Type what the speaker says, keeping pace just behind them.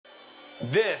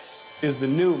This is the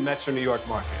new Metro New York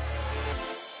market.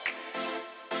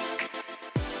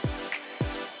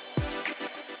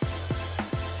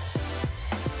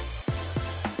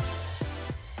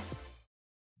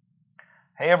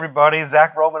 Hey everybody,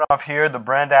 Zach Romanoff here, the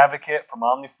brand advocate from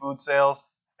Omni Food Sales.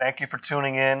 Thank you for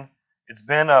tuning in. It's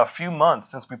been a few months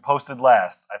since we posted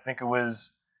last. I think it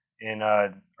was in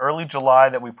early July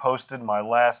that we posted my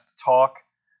last talk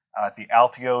at the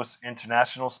Altios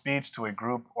International speech to a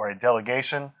group or a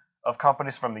delegation of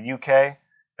companies from the UK.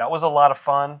 That was a lot of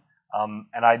fun.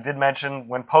 And I did mention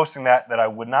when posting that I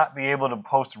would not be able to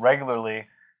post regularly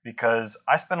because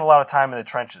I spend a lot of time in the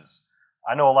trenches.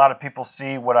 I know a lot of people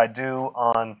see what I do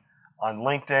on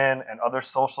LinkedIn and other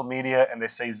social media, and they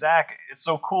say, Zach, it's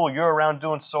so cool. You're around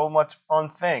doing so much fun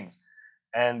things.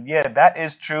 And yeah, that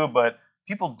is true, but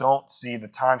people don't see the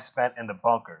time spent in the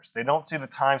bunkers. They don't see the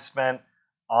time spent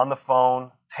on the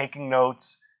phone, taking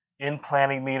notes, in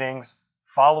planning meetings,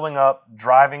 following up,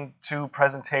 driving to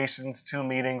presentations, to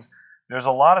meetings. There's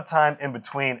a lot of time in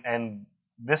between, and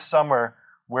this summer,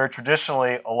 where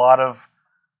traditionally a lot of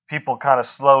people kind of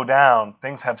slow down,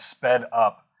 things have sped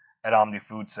up at Omni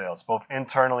Food Sales, both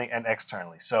internally and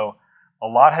externally. So a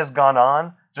lot has gone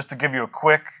on. Just to give you a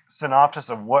quick synopsis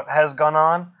of what has gone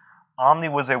on, Omni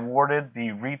was awarded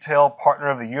the Retail Partner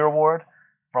of the Year Award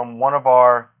from one of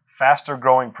our faster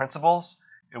growing principals.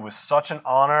 It was such an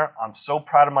honor. I'm so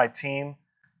proud of my team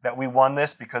that we won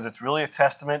this because it's really a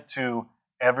testament to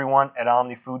everyone at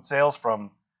Omni Food Sales,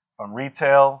 from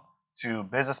retail to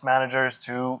business managers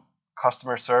to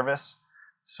customer service.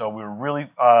 So we were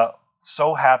really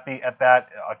so happy at that.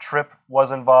 A trip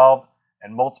was involved,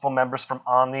 and multiple members from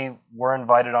Omni were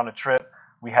invited on a trip.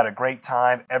 We had a great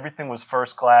time. Everything was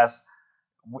first class.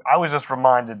 I was just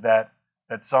reminded that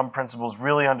some principals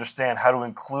really understand how to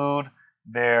include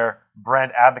their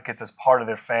brand advocates as part of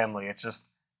their family.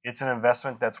 It's an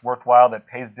investment that's worthwhile, that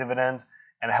pays dividends,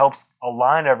 and helps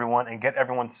align everyone and get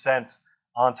everyone sent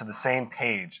onto the same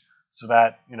page, so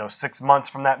that 6 months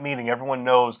from that meeting, everyone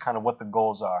knows kind of what the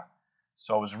goals are.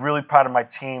 So I was really proud of my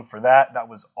team for that. That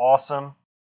was awesome.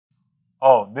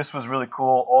 Oh, this was really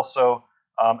cool. Also,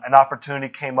 an opportunity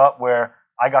came up where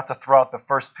I got to throw out the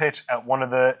first pitch at one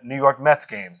of the New York Mets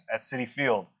games at Citi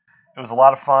Field. It was a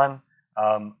lot of fun.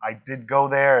 I did go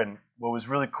there, and what was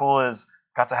really cool is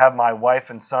got to have my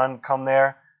wife and son come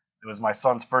there. It was my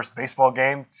son's first baseball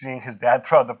game, seeing his dad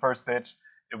throw out the first pitch.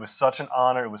 It was such an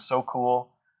honor. It was so cool.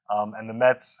 And the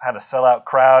Mets had a sellout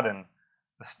crowd, and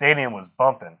the stadium was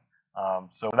bumping.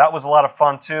 So that was a lot of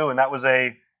fun too, and that was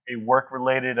a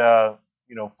work-related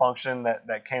function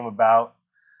that came about.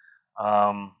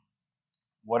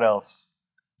 What else?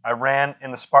 I ran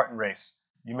in the Spartan race.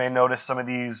 You may notice some of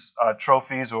these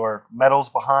trophies or medals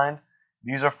behind.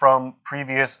 These are from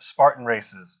previous Spartan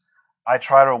races. I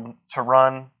try to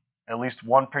run at least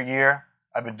one per year.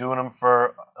 I've been doing them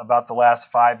for about the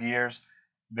last 5 years.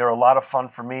 They're a lot of fun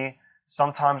for me.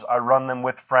 Sometimes I run them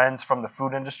with friends from the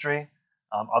food industry,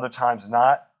 other times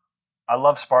not. I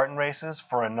love Spartan races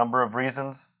for a number of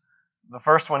reasons. The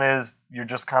first one is you're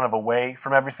just kind of away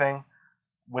from everything.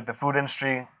 With the food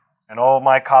industry, and all of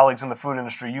my colleagues in the food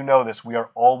industry, you know this, we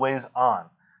are always on.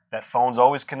 That phone's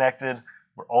always connected.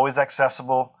 We're always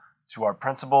accessible to our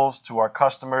principals, to our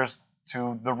customers,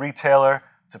 to the retailer,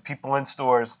 to people in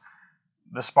stores.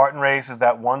 The Spartan race is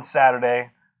that one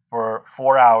Saturday for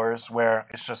 4 hours where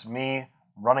it's just me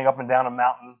running up and down a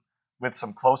mountain with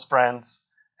some close friends,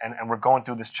 and we're going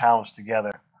through this challenge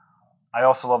together. I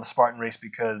also love the Spartan race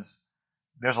because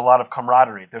there's a lot of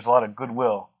camaraderie. There's a lot of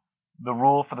goodwill. The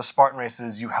rule for the Spartan race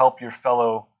is you help your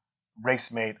fellow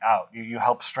race mate out. You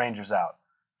help strangers out.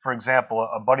 For example,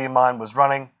 a buddy of mine was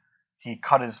running. He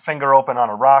cut his finger open on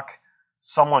a rock.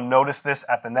 Someone noticed this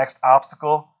at the next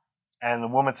obstacle, and the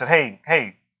woman said,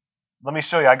 hey, let me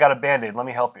show you. I got a Band-Aid. Let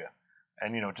me help you.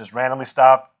 And, just randomly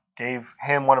stopped, gave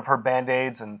him one of her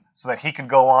Band-Aids, and so that he could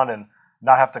go on and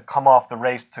not have to come off the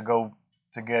race to go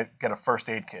to get a first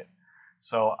aid kit.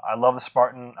 So I love the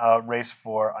Spartan race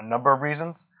for a number of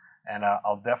reasons, and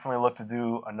I'll definitely look to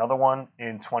do another one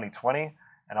in 2020,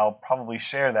 and I'll probably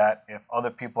share that if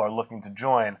other people are looking to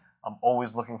join. I'm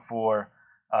always looking for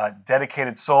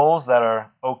dedicated souls that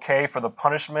are okay for the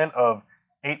punishment of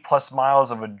 8+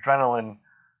 miles of adrenaline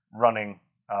running.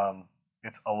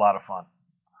 It's a lot of fun.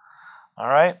 All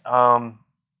right.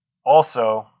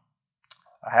 Also,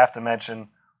 I have to mention,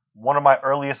 one of my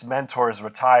earliest mentors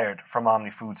retired from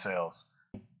Omni Food Sales.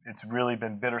 It's really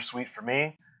been bittersweet for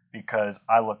me because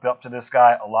I looked up to this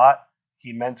guy a lot.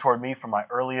 He mentored me from my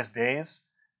earliest days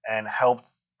and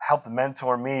helped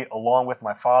mentor me along with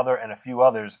my father and a few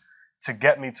others to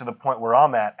get me to the point where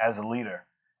I'm at as a leader.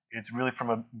 it's really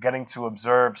from getting to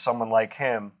observe someone like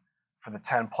him for the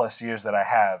 10 plus years that I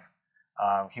have.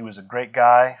 He was a great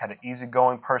guy, had an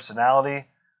easygoing personality,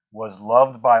 was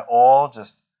loved by all,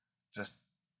 just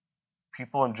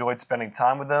people enjoyed spending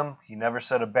time with him. He never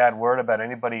said a bad word about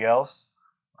anybody else.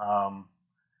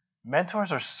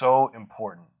 Mentors are so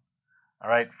important. All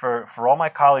right, for all my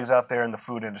colleagues out there in the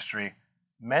food industry,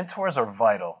 mentors are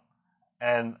vital.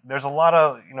 And there's a lot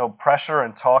of pressure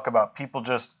and talk about people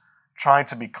just trying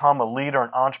to become a leader, an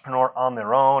entrepreneur on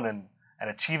their own, and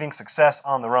achieving success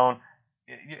on their own.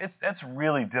 That's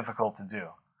really difficult to do.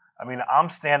 I mean, I'm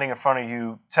standing in front of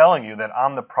you telling you that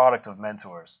I'm the product of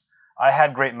mentors. I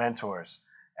had great mentors.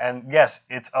 And yes,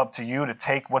 it's up to you to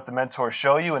take what the mentors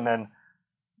show you and then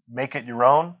make it your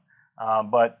own.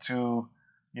 But to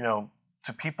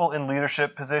people in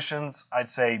leadership positions, I'd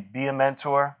say be a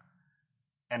mentor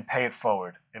and pay it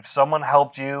forward. If someone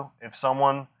helped you, if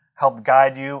someone helped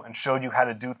guide you and showed you how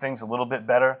to do things a little bit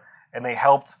better, and they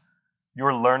helped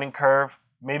your learning curve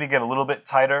maybe get a little bit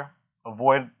tighter,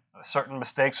 avoid certain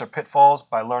mistakes or pitfalls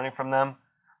by learning from them,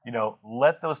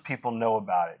 let those people know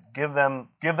about it. Give them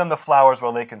the flowers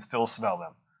while they can still smell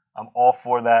them. I'm all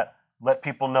for that. Let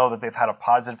people know that they've had a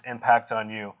positive impact on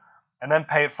you, and then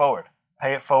pay it forward.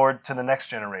 Pay it forward to the next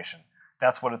generation.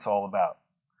 That's what it's all about.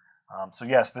 So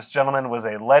yes, this gentleman was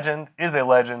a legend, is a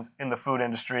legend in the food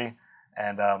industry,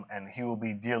 and he will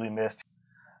be dearly missed.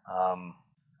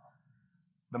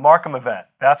 The Marcum event,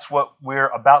 that's what we're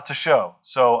about to show.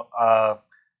 So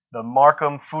the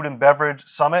Marcum Food and Beverage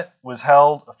Summit was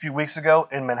held a few weeks ago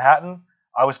in Manhattan.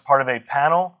 I was part of a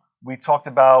panel. We talked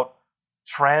about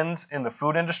trends in the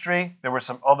food industry. There were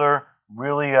some other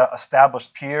really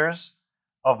established peers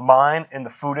of mine in the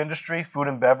food industry, food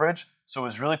and beverage. So it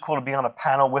was really cool to be on a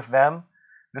panel with them.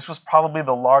 This was probably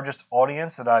the largest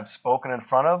audience that I've spoken in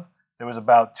front of. There was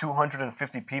about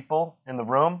 250 people in the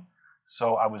room.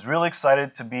 So I was really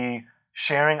excited to be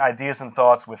sharing ideas and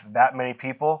thoughts with that many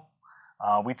people.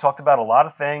 We talked about a lot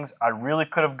of things. I really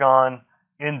could have gone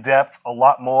in depth a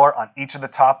lot more on each of the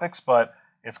topics, but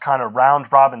it's kind of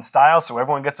round robin style, so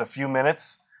everyone gets a few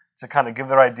minutes to kind of give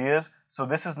their ideas. So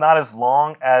this is not as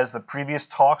long as the previous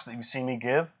talks that you've seen me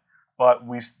give, but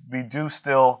we do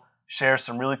still share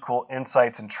some really cool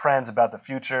insights and trends about the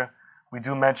future. We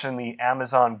do mention the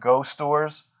Amazon Go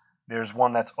stores. There's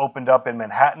one that's opened up in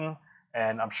Manhattan,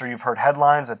 and I'm sure you've heard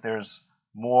headlines that there's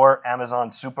more Amazon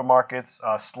supermarkets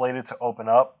slated to open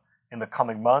up in the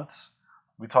coming months.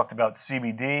 We talked about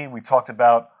CBD. We talked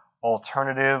about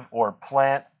alternative or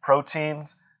plant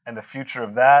proteins and the future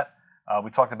of that. We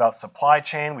talked about supply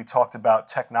chain. We talked about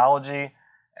technology.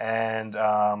 And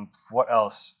what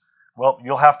else? Well,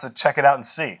 you'll have to check it out and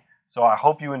see. So I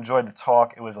hope you enjoyed the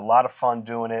talk. It was a lot of fun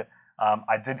doing it.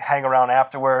 I did hang around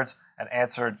afterwards and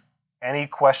answered any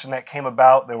question that came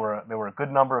about. There were a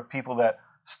good number of people that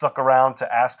stuck around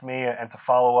to ask me and to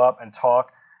follow up and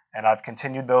talk. And I've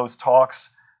continued those talks.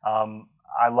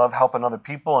 I love helping other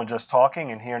people and just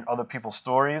talking and hearing other people's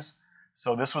stories.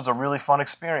 So this was a really fun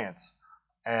experience.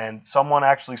 And someone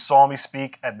actually saw me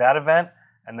speak at that event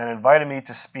and then invited me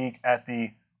to speak at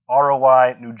the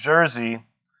ROI New Jersey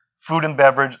Food and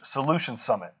Beverage Solutions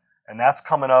Summit. And that's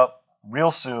coming up real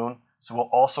soon. So we'll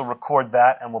also record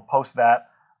that and we'll post that.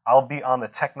 I'll be on the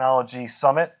technology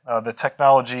summit, the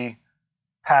technology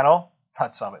panel,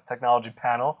 not summit, technology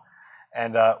panel.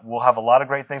 And we'll have a lot of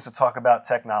great things to talk about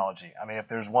technology. I mean, if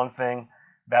there's one thing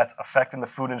that's affecting the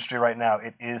food industry right now,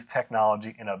 it is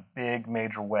technology in a big,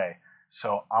 major way.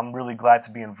 So I'm really glad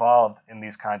to be involved in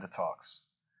these kinds of talks.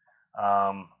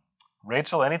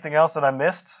 Rachel, anything else that I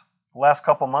missed the last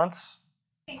couple months?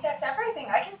 I think that's everything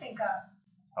I can think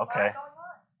of. Okay. A lot going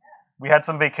on. Yeah. We had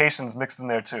some vacations mixed in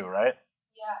there too, right?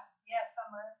 Yeah,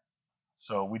 summer.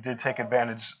 So we did take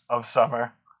advantage of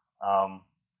summer.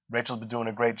 Rachel's been doing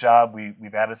a great job.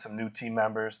 We've added some new team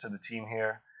members to the team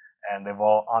here, and they've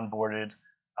all onboarded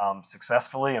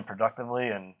successfully and productively,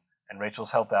 and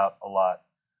Rachel's helped out a lot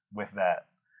with that.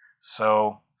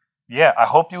 So yeah, I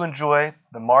hope you enjoy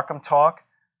the Marcum talk,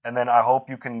 and then I hope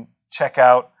you can check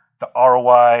out the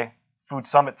ROI Food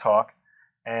Summit talk.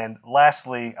 And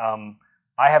lastly,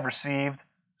 I have received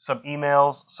some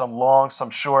emails, some long, some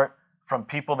short, from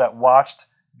people that watched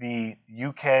the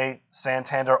UK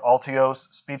Santander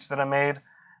Altios speech that I made,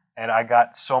 and I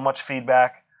got so much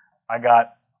feedback. I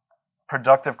got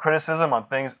productive criticism on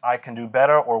things I can do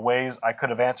better or ways I could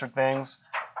have answered things,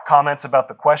 comments about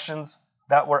the questions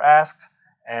that were asked,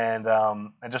 and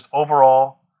just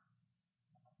overall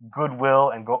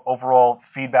goodwill and overall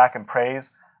feedback and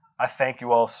praise. I thank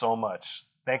you all so much.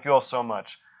 Thank you all so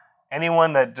much.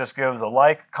 Anyone that just gives a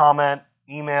like, comment,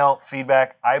 email,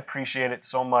 feedback, I appreciate it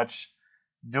so much.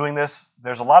 doing this.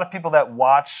 There's a lot of people that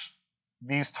watch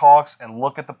these talks and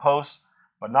look at the posts,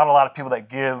 but not a lot of people that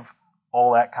give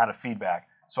all that kind of feedback.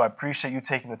 So I appreciate you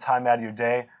taking the time out of your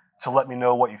day to let me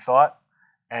know what you thought.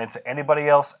 And to anybody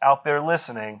else out there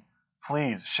listening,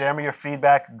 please share me your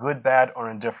feedback, good, bad, or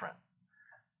indifferent.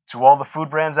 To all the food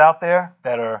brands out there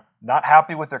that are not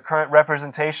happy with their current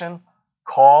representation,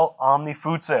 call Omni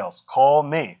Food Sales. Call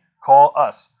me. Call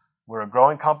us. We're a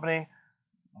growing company.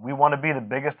 We want to be the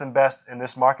biggest and best in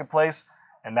this marketplace,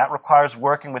 and that requires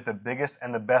working with the biggest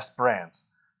and the best brands.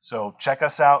 So check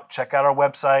us out. Check out our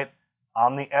website,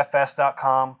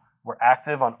 omnifs.com. We're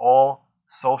active on all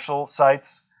social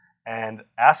sites, and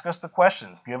ask us the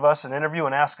questions. Give us an interview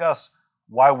and ask us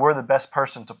why we're the best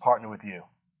person to partner with you.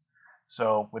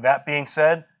 So with that being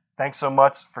said, thanks so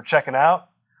much for checking out.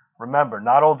 Remember,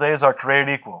 not all days are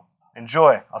created equal.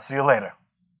 Enjoy. I'll see you later.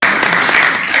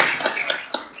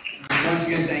 Once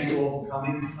again, thank you all for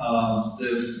coming.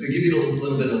 To give you a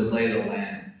little bit of lay of the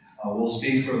land, we'll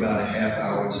speak for about a half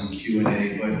hour with some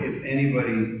Q&A, but if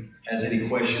anybody has any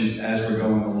questions as we're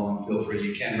going along, feel free.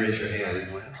 You can raise your hand,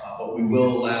 but we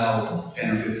will allow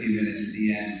 10 or 15 minutes at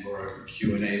the end for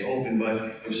Q&A open,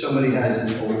 but if somebody has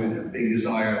a big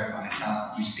desire on a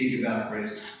topic we speak about,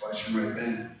 raise a question right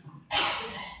then,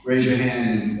 raise your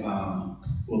hand and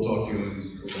we'll talk to you and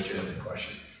we'll let you ask the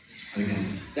question. And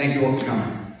again, thank you all for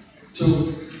coming.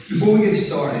 So, before we get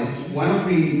started, why don't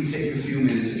we take a few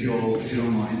minutes, if you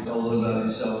don't mind, tell us about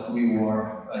yourself, who you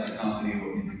are, about your company,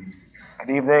 what you do.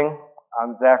 Good evening.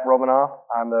 I'm Zach Romanoff.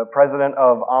 I'm the president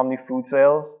of Omni Food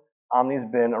Sales. Omni's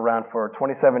been around for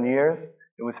 27 years.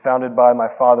 It was founded by my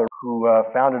father, who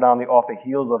founded Omni off the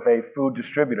heels of a food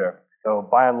distributor. So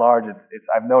by and large,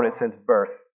 I've known it since birth.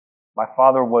 My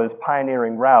father was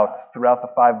pioneering routes throughout the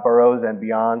 5 boroughs and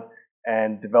beyond,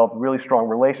 and developed really strong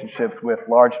relationships with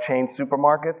large chain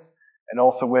supermarkets and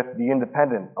also with the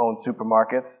independent-owned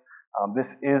supermarkets. This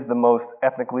is the most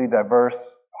ethnically diverse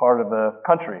part of the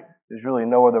country. There's really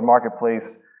no other marketplace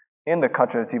in the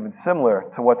country that's even similar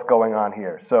to what's going on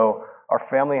here. So our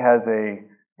family has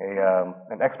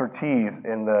an expertise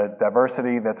in the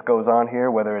diversity that goes on here,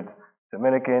 whether it's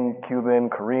Dominican, Cuban,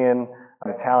 Korean,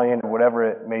 Italian, whatever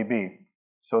it may be.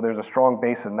 So there's a strong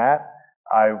base in that.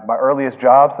 My earliest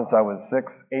job since I was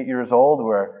 6, 8 years old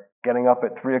were getting up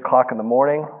at 3 o'clock in the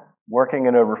morning, working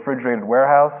in a refrigerated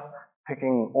warehouse,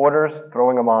 picking orders,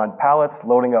 throwing them on pallets,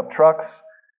 loading up trucks,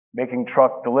 making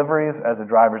truck deliveries as a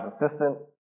driver's assistant.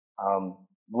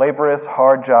 Laborious,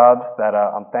 hard jobs that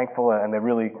I'm thankful, and they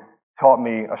really taught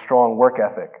me a strong work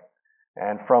ethic.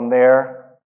 And from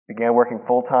there, began working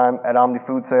full-time at Omni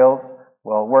Food Sales.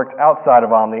 Well, worked outside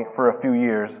of Omni for a few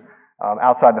years,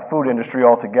 outside the food industry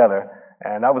altogether.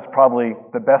 And that was probably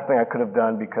the best thing I could have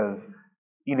done, because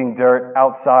eating dirt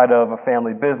outside of a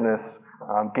family business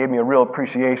gave me a real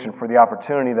appreciation for the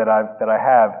opportunity that I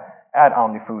have at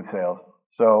Omni Food Sales.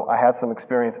 So I had some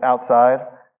experience outside,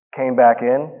 came back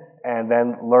in, and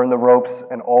then learned the ropes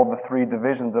in all the 3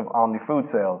 divisions of Omni Food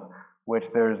Sales, which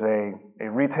there's a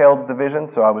retail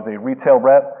division. So I was a retail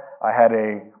rep. I had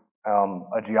a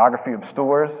geography of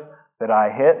stores that I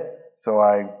hit. So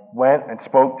I went and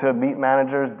spoke to meat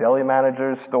managers, deli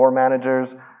managers, store managers,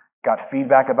 got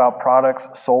feedback about products,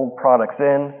 sold products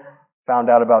in, found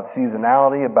out about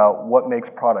seasonality, about what makes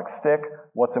products stick,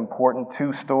 what's important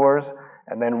to stores,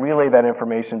 and then relay that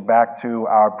information back to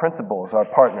our principals, our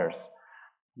partners.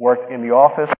 Worked in the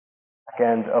office, back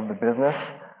end of the business,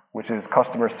 which is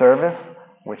customer service,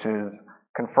 which is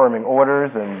confirming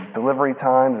orders and delivery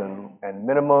times and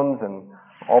minimums and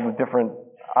all the different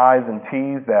I's and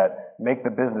T's that make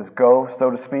the business go, so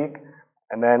to speak.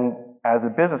 And then as a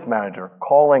business manager,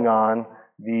 calling on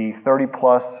the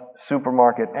 30-plus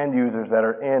supermarket end users that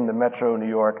are in the Metro New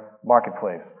York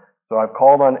marketplace. So I've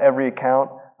called on every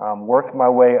account, worked my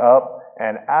way up,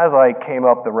 and as I came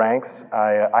up the ranks,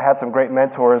 I had some great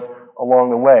mentors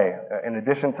along the way. In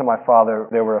addition to my father,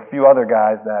 there were a few other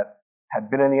guys that had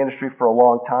been in the industry for a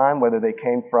long time, whether they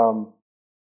came from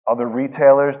other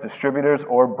retailers, distributors,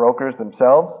 or brokers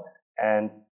themselves, and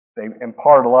they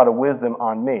imparted a lot of wisdom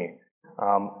on me.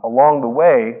 Along the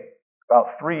way,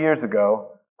 about 3 years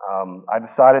ago, I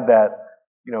decided that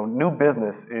new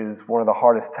business is one of the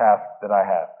hardest tasks that I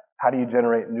have. How do you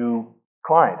generate new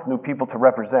clients, new people to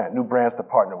represent, new brands to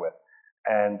partner with?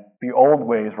 And the old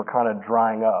ways were kind of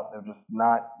drying up. They're just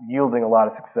not yielding a lot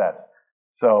of success.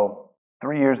 So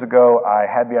 3 years ago, I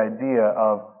had the idea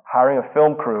of hiring a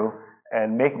film crew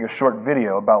and making a short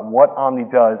video about what Omni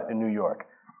does in New York.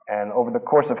 And over the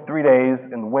course of 3 days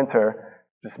in the winter,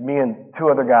 just me and 2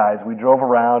 other guys, we drove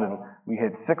around and we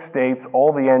hit 6 states,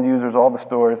 all the end users, all the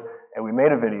stores, and we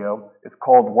made a video. It's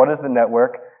called What is the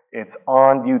Network? It's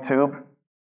on YouTube.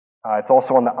 It's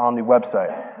also on the Omni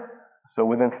website. So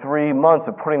within 3 months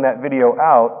of putting that video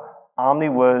out, Omni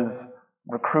was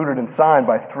recruited and signed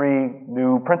by 3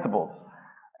 new principals.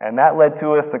 And that led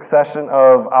to a succession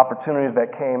of opportunities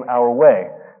that came our way,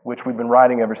 which we've been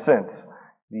riding ever since.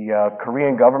 The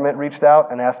Korean government reached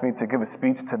out and asked me to give a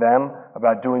speech to them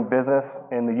about doing business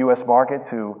in the U.S. market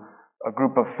to a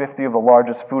group of 50 of the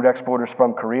largest food exporters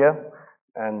from Korea.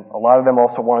 And a lot of them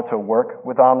also wanted to work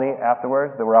with Omni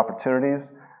afterwards. There were opportunities.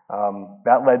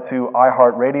 That led to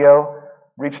iHeartRadio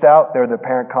reached out. They're the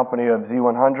parent company of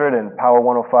Z100 and Power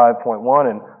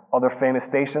 105.1 and other famous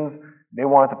stations. They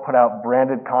wanted to put out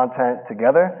branded content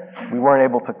together. We weren't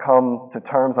able to come to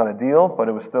terms on a deal, but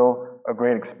it was still a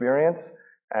great experience.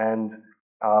 And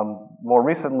more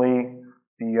recently,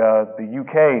 the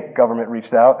UK government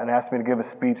reached out and asked me to give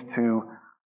a speech to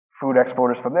food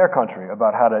exporters from their country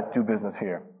about how to do business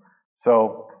here.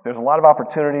 So there's a lot of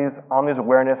opportunities. Omni's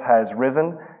awareness has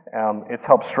risen. It's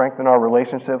helped strengthen our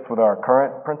relationships with our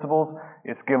current principals.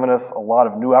 It's given us a lot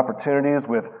of new opportunities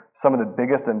with some of the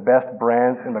biggest and best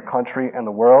brands in the country and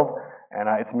the world, and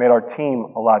it's made our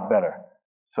team a lot better.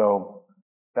 So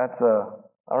that's,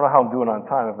 I don't know how I'm doing on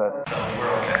time. If that.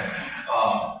 We're okay.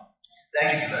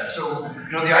 Thank you for that. So,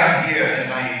 the idea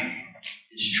tonight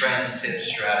is trends, tips,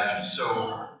 strategies. So,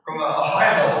 from a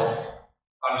high level,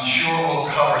 I'm sure we'll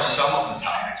cover some of the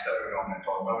topics that we're going to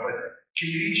talk about, but can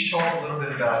you each talk a little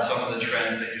bit about some of the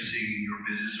trends that you're seeing in your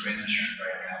business or industry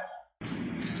right now?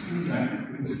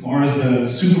 As far as the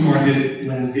supermarket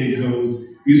landscape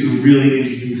goes, these are really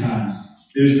interesting times.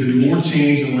 There's been more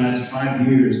change in the last 5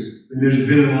 years than there's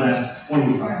been in the last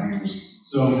 25 years.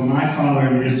 So for my father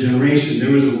and his generation,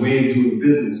 there was a way of doing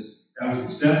business that was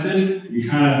accepted. You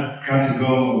kind of got to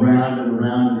go around and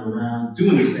around and around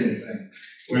doing the same thing.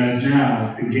 Whereas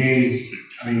now, the game's,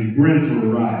 we're in for a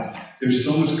ride. There's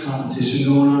so much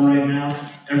competition going on right now.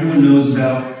 Everyone knows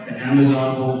about the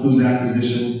Amazon Whole Foods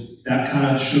acquisition. That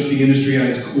kind of shook the industry at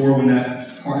its core when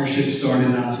that partnership started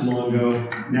not too long ago.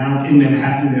 Now in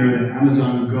Manhattan, there are the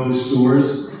Amazon Go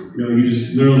stores. You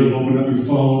just literally open up your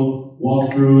phone,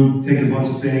 walk through, take a bunch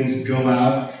of things, go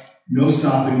out. No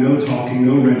stopping, no talking,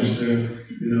 no register.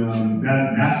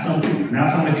 That's something.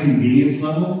 That's on a convenience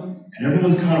level. And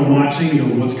everyone's kind of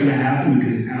watching, what's going to happen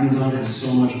because Amazon has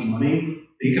so much money.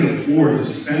 They can afford to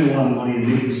spend a lot of money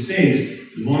and make mistakes.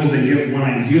 As long as they get one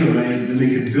idea right, then they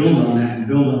can build on that and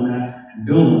build on that and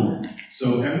build on that.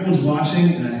 So everyone's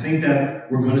watching, and I think that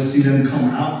we're going to see them come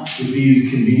out with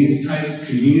these convenience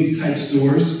type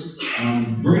stores.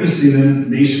 We're going to see them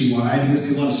nationwide. We're going to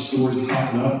see a lot of stores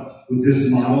popping up with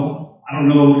this model. I don't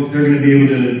know if they're going to be able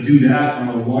to do that on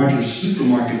a larger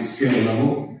supermarket scale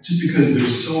level, just because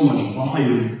there's so much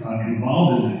volume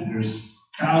involved in that. There's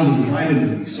thousands of items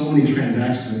and so many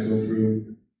transactions that go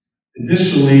through.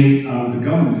 Additionally, the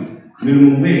government,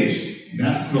 minimum wage,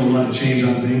 that's put a lot of change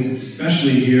on things,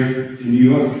 especially here in New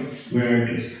York, where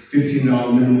it's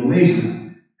 $15 minimum wage now.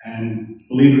 And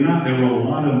believe it or not, there were a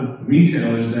lot of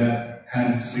retailers that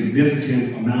had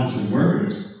significant amounts of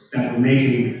workers that were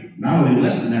making not only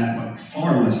less than that, but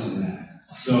far less than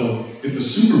that. So if a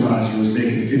supervisor was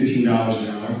making $15 an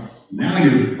hour, now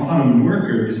your bottom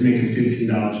worker is making $15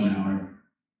 an hour.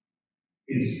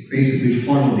 It's basically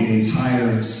funneled the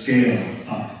entire scale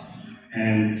up.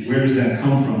 And where does that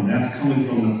come from? That's coming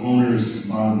from the owner's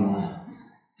bottom line.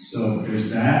 So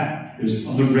there's that. There's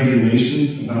other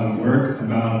regulations about work,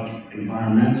 about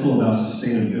environmental, about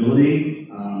sustainability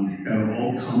that are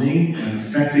all coming and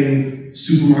affecting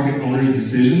supermarket owners'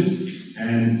 decisions.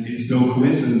 And it's no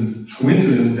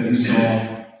coincidence that you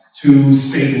saw 2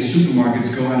 staple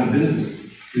supermarkets go out of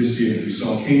business this year. You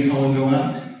saw King Cullen go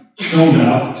out, sold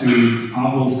out to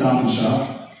Ahold Stop and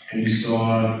Shop, and you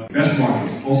saw Best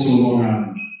Markets, also in Long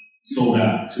Island, sold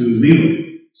out to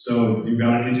Lidl. So you've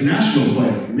got an international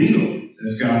player, Lidl,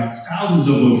 that's got thousands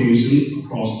of locations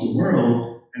across the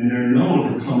world, and they're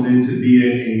known for coming in to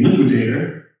be a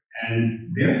liquidator,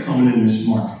 and they're coming in this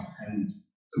market. And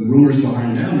the rumors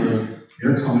behind them are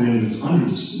they're coming in with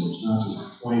hundreds of stores, not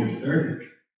just 20 or 30.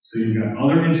 So you've got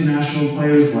other international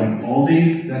players like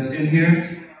Aldi that's in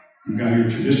here. You've got your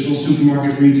traditional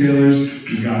supermarket retailers,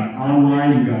 you've got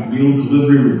online, you've got meal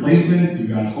delivery replacement, you've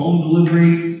got home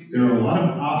delivery. There are a lot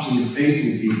of options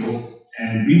facing people,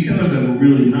 and retailers that were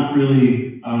not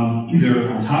really either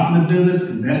on top of the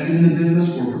business, investing in the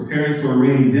business, or preparing for a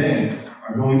rainy day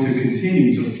are going to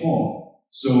continue to fall.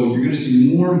 So you're going to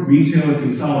see more retailer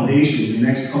consolidation in the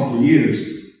next couple of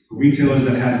years for retailers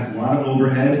that had a lot of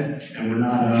overhead and were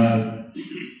not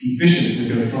efficient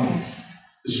with their funds.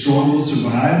 The strong will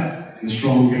survive, and the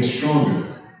strong will get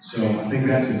stronger. So I think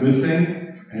that's a good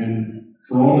thing. And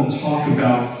for all the talk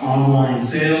about online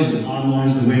sales and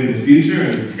online's the way of the future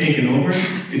and it's taken over,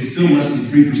 it's still less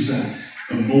than 3%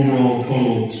 of overall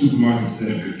total supermarket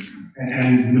sales.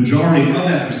 And the majority of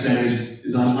that percentage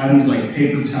is on items like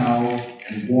paper towel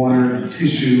and water and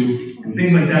tissue and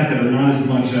things like that that are not as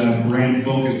much brand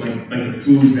focused like the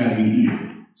foods that we eat.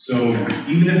 So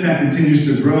even if that continues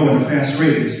to grow at a fast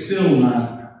rate, it's still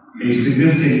not a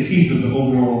significant piece of the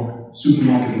overall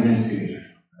supermarket landscape.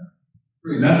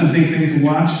 So that's a big thing to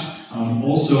watch.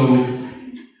 Also,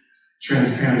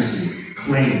 transparency,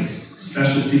 claims,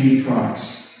 specialty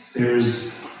products.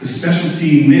 There's the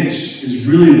specialty niche is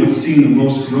really what's seen the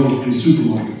most growth in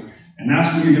supermarkets. And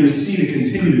that's what you're going to see to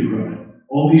continue to grow.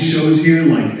 All these shows here,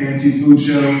 like Fancy Food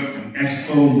Show, and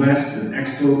Expo West, and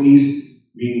Expo East,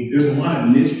 I mean, there's a lot of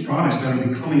niche products that are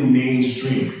becoming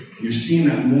mainstream. And you're seeing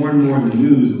that more and more in the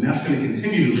news, and that's going to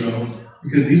continue to grow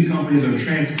because these companies are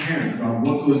transparent about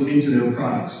what goes into their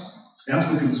products.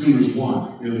 That's what consumers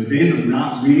want. You know, the days of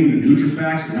not reading the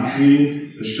NutriFacts and not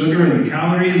reading the sugar and the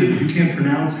calories, and if you can't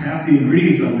pronounce half the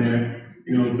ingredients on there,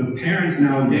 you know, the parents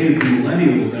nowadays, the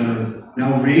millennials that are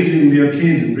now raising their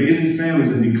kids and raising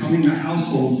families and becoming the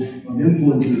households of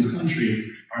influence in this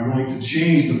country are going to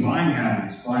change the buying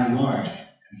habits by and large.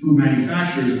 And food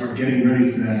manufacturers are getting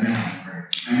ready for that now.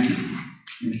 Thank you.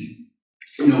 Thank you.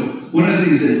 You know, one of the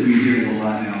things that we're hearing a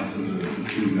lot now from the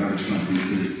food and beverage companies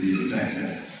is the effect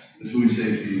that the Food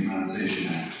Safety and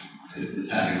Modernization Act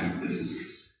is having on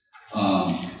businesses.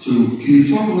 So can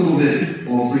you talk a little bit,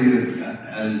 all three,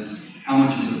 as how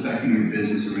much is affecting your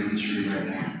business or industry right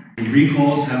now?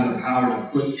 Recalls have the power to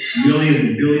put million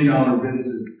and billion-dollar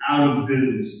businesses out of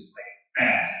business like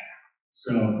fast.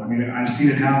 So, I mean, I've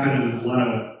seen it happen in a lot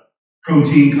of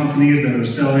protein companies that are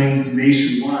selling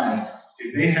nationwide.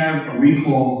 If they have a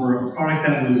recall for a product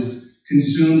that was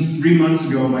consumed 3 months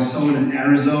ago by someone in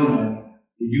Arizona,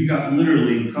 you've got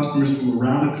literally customers from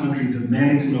around the country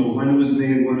demanding to know when it was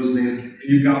made, what it was made, and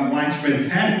you've got widespread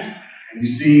panic. And you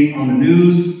see on the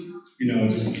news, you know,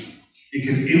 just it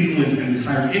can influence an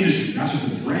entire industry, not just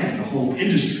the brand, the whole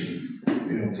industry.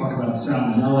 You know, talk about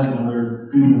salmonella and other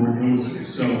foodborne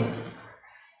illnesses. So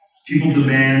people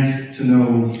demand to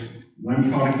know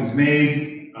when product was made.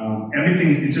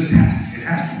 Everything, it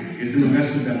has to be. It's an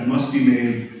investment that must be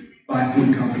made by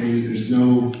food companies. There's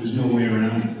no way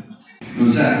around it. Well,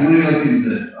 Zach, one of the other things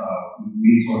that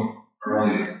we talked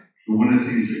earlier, but one of the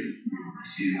things that you're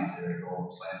seeing out there,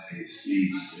 all plant-based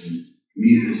meats and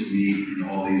meatless meat and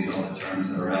all these other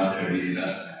terms that are out there, the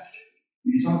investment activity.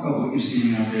 Can you talk about what you're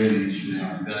seing out there in the industry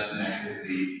now, investment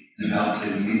activity, and about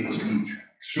the meatless meat?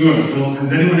 Sure. Well,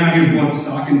 has anyone out here bought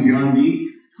stock in Beyond Meat?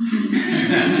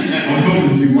 I was hoping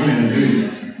to see one in a video.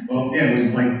 Well, yeah, it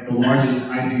was like the largest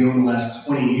IPO in the last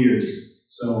 20 years.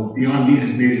 So Beyond Meat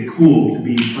has made it cool to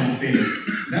be plant-based.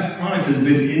 That product has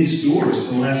been in stores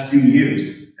for the last few years,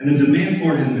 and the demand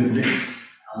for it has been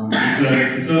mixed.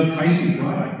 It's a pricey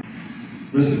product.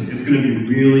 Listen, it's going to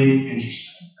be really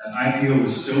interesting. That IPO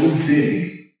is so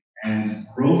big, and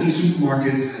growth in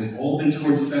supermarkets has all been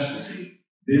towards specialty.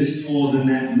 This falls in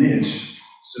that niche.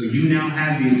 So you now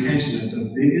have the attention of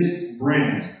the biggest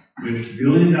brands with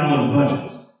billion-dollar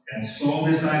budgets that saw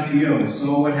this IPO and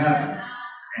saw what happened.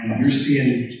 And you're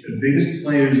seeing the biggest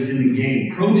players in the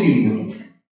game, protein world,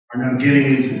 are now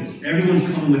getting into this. Everyone's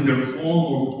coming with their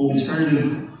own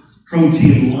alternative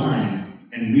protein line,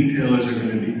 and retailers are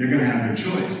going to have their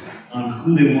choice on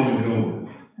who they want to go with.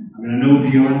 I mean, I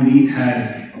know Beyond Meat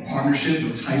had a partnership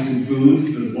with Tyson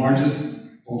Foods, the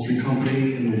largest poultry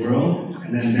company in the world,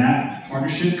 and then that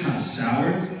partnership kind of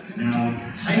soured.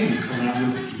 Now Tyson's coming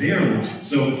out with their line.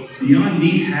 So Beyond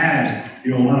Meat had a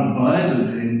lot of buzz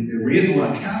and they raised a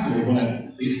lot of capital,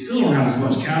 but they still don't have as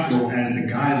much capital as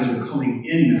the guys that are coming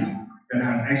in now that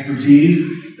have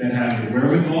expertise, that have the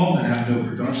wherewithal, that have the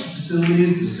production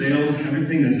facilities, the sales,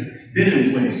 everything that's been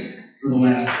in place for the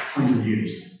last 100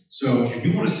 years. So if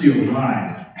you want to see a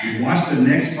ride, you watch the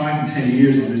next 5 to 10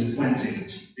 years on this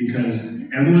plant-based,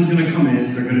 because everyone's going to come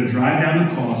in, they're going to drive down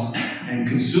the cost, and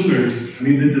consumers, I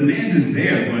mean, the demand is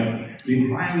there, but I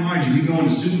mean, by and large, if you go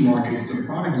into supermarkets, the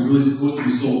product is really supposed to be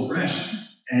sold fresh,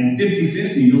 and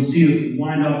 50-50, you'll see it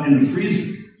wind up in the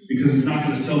freezer, because it's not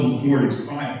going to sell before it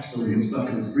expires, so it gets stuck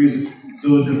in the freezer.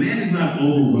 So the demand is not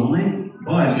overwhelming,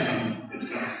 but it's coming.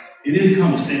 It is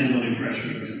coming. Standing under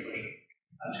pressure.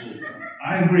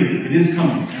 I agree, it is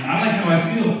coming. And I like how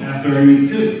I feel after I eat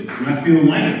too. And I feel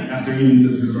lighter after eating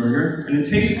the burger, and it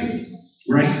tastes good.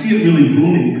 Where I see it really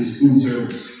booming is food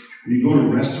service. When you go to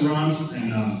restaurants,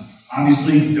 and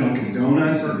obviously Dunkin'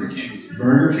 Donuts,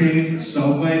 Burger King,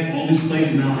 Subway, all these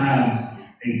places now have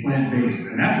a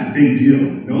plant-based, and that's a big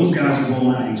deal. Those guys are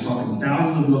rolling out, you're talking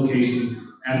thousands of locations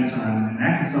at a time, and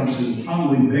that consumption is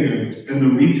probably bigger than the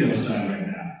retail side right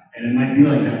now, and it might be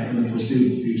like that for the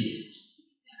foreseeable future.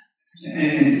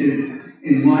 And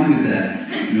in line with that,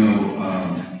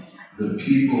 the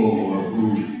people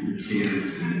who you cater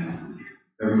to now,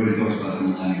 everybody talks about the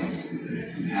millennials these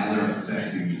days and how they're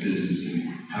affecting the business and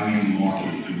how you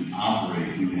market and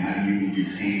operate and how do you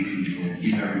retain people and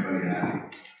keep everybody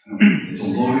happy. It's a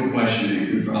loaded question.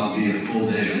 It could probably be a full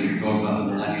day if we talk about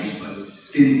the millennials,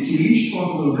 but can you each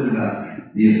talk a little bit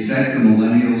about the effect the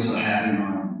millennials are having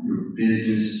on your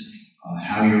business,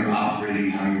 how you're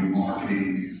operating, how you're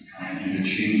marketing, and the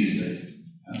changes that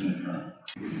have been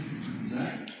occurring?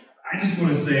 Zach? I just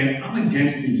want to say I'm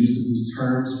against the use of these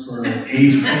terms for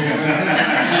age cohorts.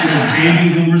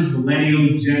 Baby boomers,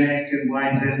 millennials, Gen X, Gen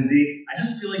Y, Gen Z. I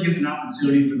just feel like it's an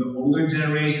opportunity for the older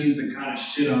generation to kind of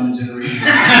shit on the generation.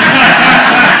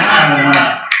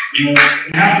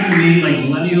 It happened to me, like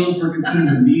millennials were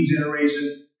considered the me generation,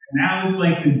 and now it's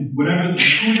like whatever,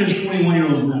 there's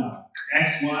 21-year-olds now.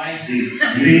 X, Y, Z.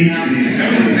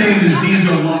 Everyone's saying the Zs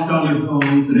are locked on their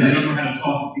phones and they don't know how to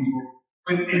talk to people.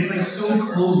 But it's like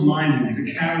so closed-minded to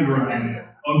categorize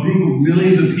a group of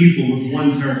millions of people with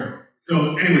one term.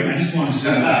 So anyway, I just want to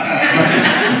shut up.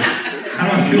 How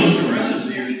do I feel?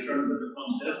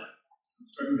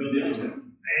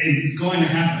 It's going to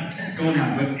happen. It's going to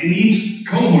happen. But in each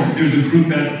cohort, there's a group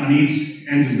that's on each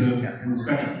end of the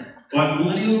spectrum. But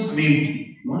millennials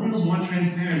want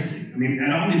transparency.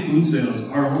 At Omni Food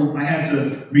Sales, I had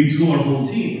to retool our whole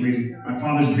team. My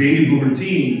father's baby boomer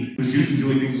team was used to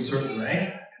doing things a certain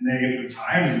way, and they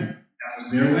retired, and that was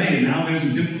their way, and now there's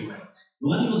a different way.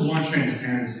 Millennials want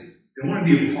transparency. They want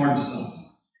to be a part of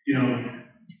something.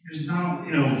 There's not,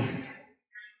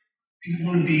 people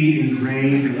want to be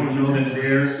ingrained. They want to know that they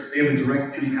have a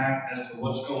direct impact as to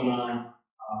what's going on.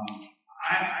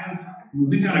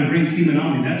 We've got a great team at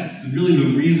Omni. That's really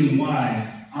the reason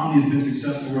why Omni's been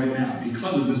successful right now,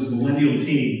 because of this millennial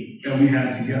team that we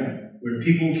have together, where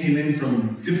people came in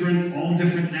from all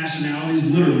different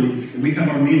nationalities, literally, and we have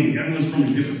our meeting. Everyone's from a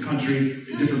different country,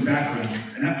 a different background,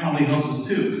 and that probably helps us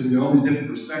too, because we have all these different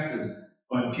perspectives.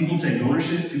 But people take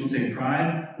ownership, people take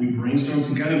pride, we brainstorm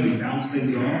together, we bounce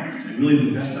things off, and really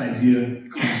the best idea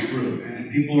comes through.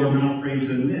 And people are not afraid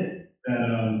to admit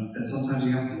that sometimes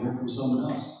you have to learn from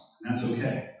someone else. And that's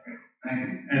okay.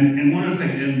 And one other thing,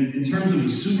 in terms of the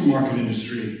supermarket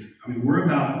industry, we're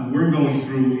going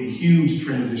through a huge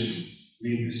transition.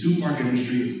 The supermarket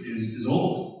industry is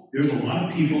old. There's a lot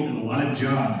of people and a lot of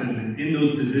jobs that have been in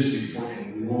those positions for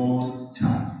a long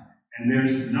time. And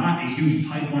there's not a huge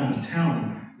pipeline of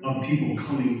talent of people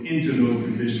coming into those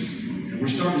positions. And we're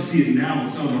starting to see it now with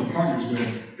some of our partners where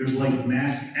there's like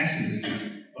mass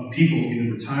exoduses of people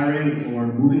either retiring or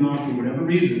moving on for whatever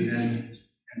reason,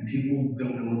 and people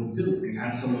don't know what to do. They've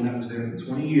had someone that was there for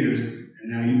 20 years, and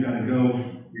now you've got to go,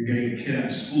 you're getting a kid out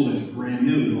of school that's brand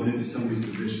new going into some of these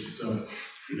positions. So,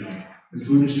 the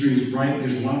food industry is right.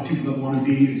 There's a lot of people that want to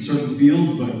be in certain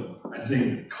fields, but I'd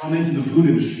say come into the food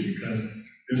industry because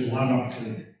there's a lot of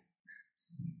opportunity.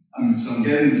 So I'm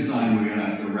getting the sign we're going to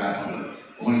have to wrap up.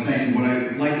 I want to thank you.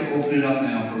 I'd like to open it up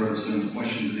now for some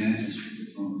questions and answers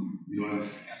from the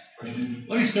audience.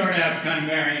 Let me start out kind of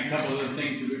marrying a couple of the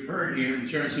things that we've heard here in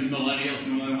terms of millennials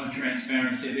who really want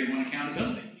transparency, they want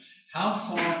accountability. How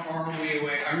far are we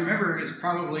away? I remember it was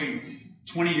probably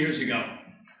 20 years ago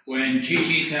when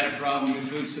Chi-Chi's had a problem with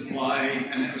food supply,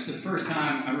 and that was the first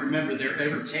time I remember they're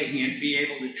ever taking it, be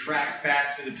able to track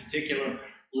back to the particular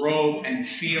row and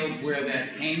field where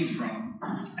that came from,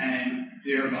 and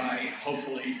thereby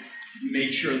hopefully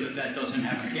make sure that that doesn't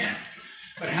happen again.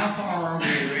 But how far are we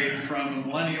away from a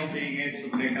millennial being able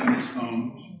to pick up his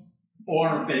phone,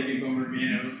 or a baby boomer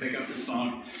being able to pick up his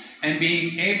phone, and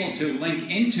being able to link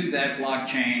into that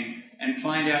blockchain and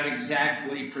find out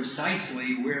exactly,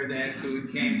 precisely where that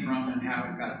food came from and how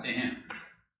it got to him?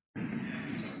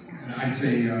 I'd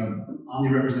say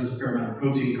Omni represents a fair amount of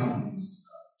protein companies,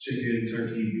 chicken,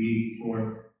 turkey, beef,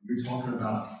 pork. We're talking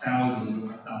about thousands, if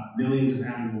not millions of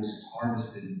animals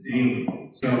harvested daily.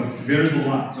 So there's a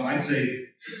lot. So I'd say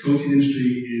the protein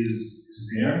industry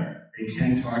is there. They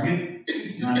can target.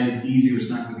 It's not as easy, or it's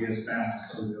not going to be as fast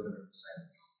as some of the other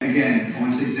segments. Again, I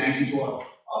want to say thank you to our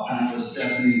panelists,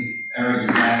 Stephanie, Eric,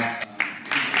 Zach.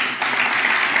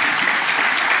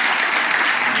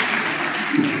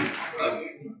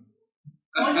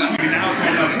 Now it's all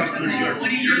about customer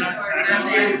service. You're not satisfied.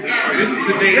 Yeah. This is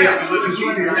the day after living.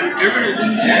 They're going to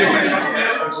lose you as a customer.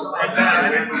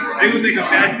 they would make a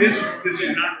bad business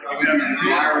decision not to give that.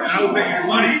 And I would bet you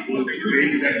money what they would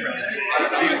do that question.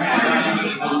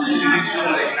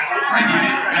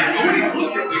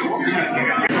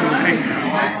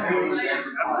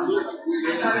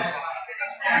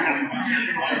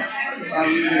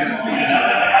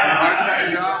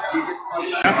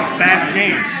 That's a fast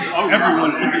game.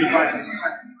 Everyone's looking to buy this.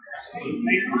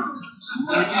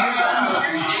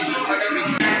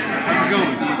 How's it going?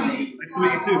 Nice to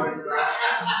meet you too.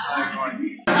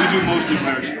 We do mostly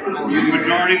perishable. The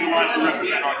majority of the lines that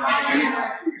represent our market.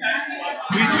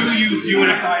 We do use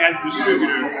UNFI as a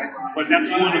distributor, but that's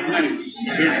one of many.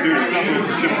 There's several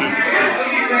distributors.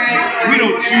 We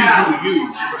don't choose who we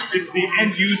use. It's the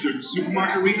end user, the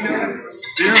supermarket retailer.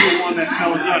 They're the one that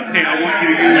tells us, hey, I want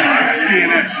you to use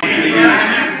CNX. I want you to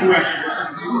use whoever.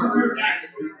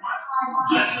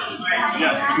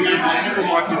 Yes, we have the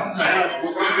supermarkets tell us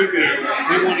what distributor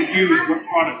they want to use, what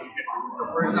product to get.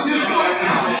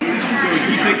 So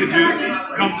you take the juice,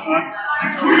 come to us,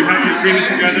 we have an agreement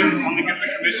together, I'm going to get the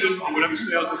commission on whatever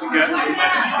sales that we get.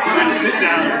 We're going to sit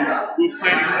down, do a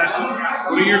planning session.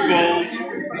 What are your goals?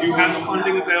 Do you have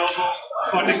funding available?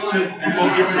 Funding to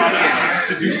promote your product,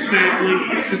 to do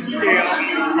sampling, to scale.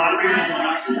 A lot of areas are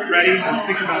not ready or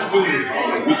think about doing it.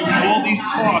 We do all these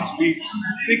talks, we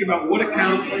think about what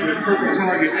accounts are the perfect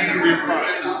target for your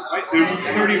product. Right? There's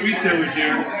 30 retailers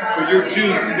here, but your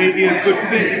juice may be a good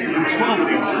fit in 12 of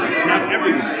these, not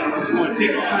everyone. You want to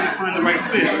take the time to find the right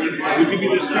fit. We'll give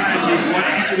you the strategy of what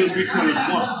each of those retailers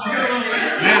want.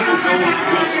 Then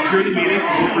we'll secure the meeting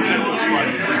and we'll present those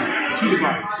products to the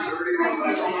buyer.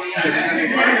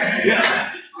 Yeah.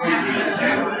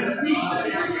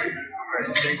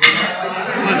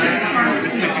 Pleasure.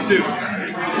 Nice to meet you too.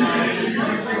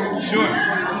 Sure.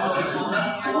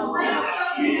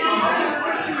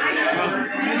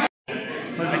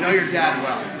 I know your dad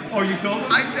well. Oh, you told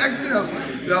him? I texted him.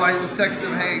 No, I was texting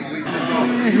him, hey, we should go.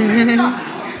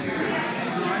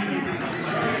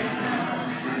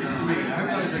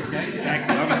 Thank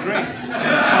you. That was great.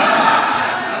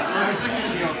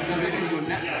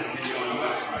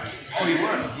 Oh, you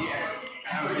were? Yeah.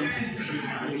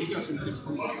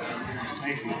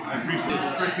 Thank you. I appreciate it.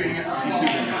 First meeting at you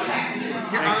too.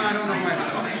 Here, I don't know if I have a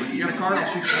card. You got a card? I'll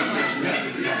shoot you up.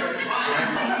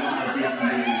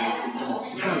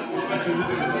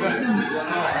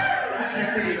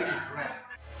 Nice to meet you.